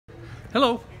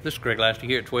Hello, this is Greg Lasty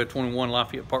here at 1221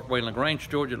 Lafayette Parkway in LaGrange,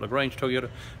 Georgia at LaGrange Toyota.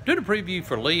 Doing a preview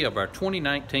for Lee of our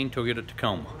 2019 Toyota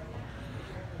Tacoma.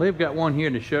 We've got one here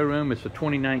in the showroom. It's a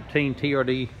 2019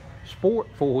 TRD Sport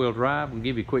 4-wheel drive. We'll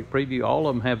give you a quick preview. All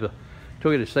of them have the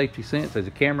Toyota Safety Sense. There's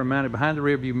a camera mounted behind the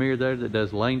rearview mirror there that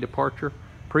does lane departure,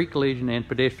 pre-collision, and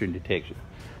pedestrian detection.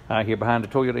 Here behind the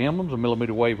Toyota emblems, a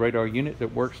millimeter wave radar unit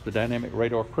that works the dynamic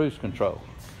radar cruise control.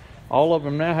 All of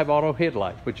them now have auto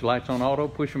headlights. Put your lights on auto,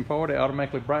 push them forward, they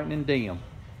automatically brighten and dim.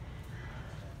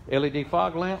 LED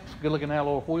fog lamps, good looking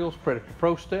alloy wheels, Predator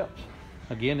Pro steps.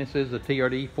 Again, this is the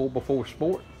TRD 4x4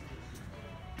 Sport.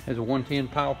 Has a 110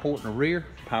 power port in the rear,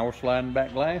 power sliding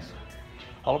back glass.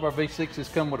 All of our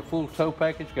V6s come with a full tow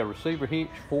package, got a receiver hitch,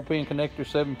 4-pin connector,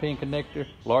 7-pin connector,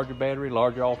 larger battery,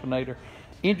 larger alternator,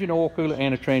 engine oil cooler,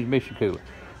 and a transmission cooler.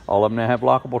 All of them now have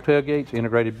lockable tailgates,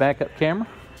 integrated backup camera.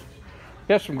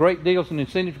 Got some great deals and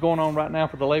incentives going on right now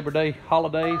for the Labor Day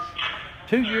holidays.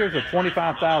 2 years of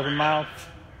 25,000 miles,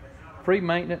 free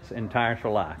maintenance, and tires for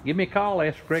life. Give me a call,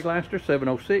 ask Greg Laster,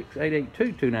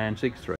 706-882-2963.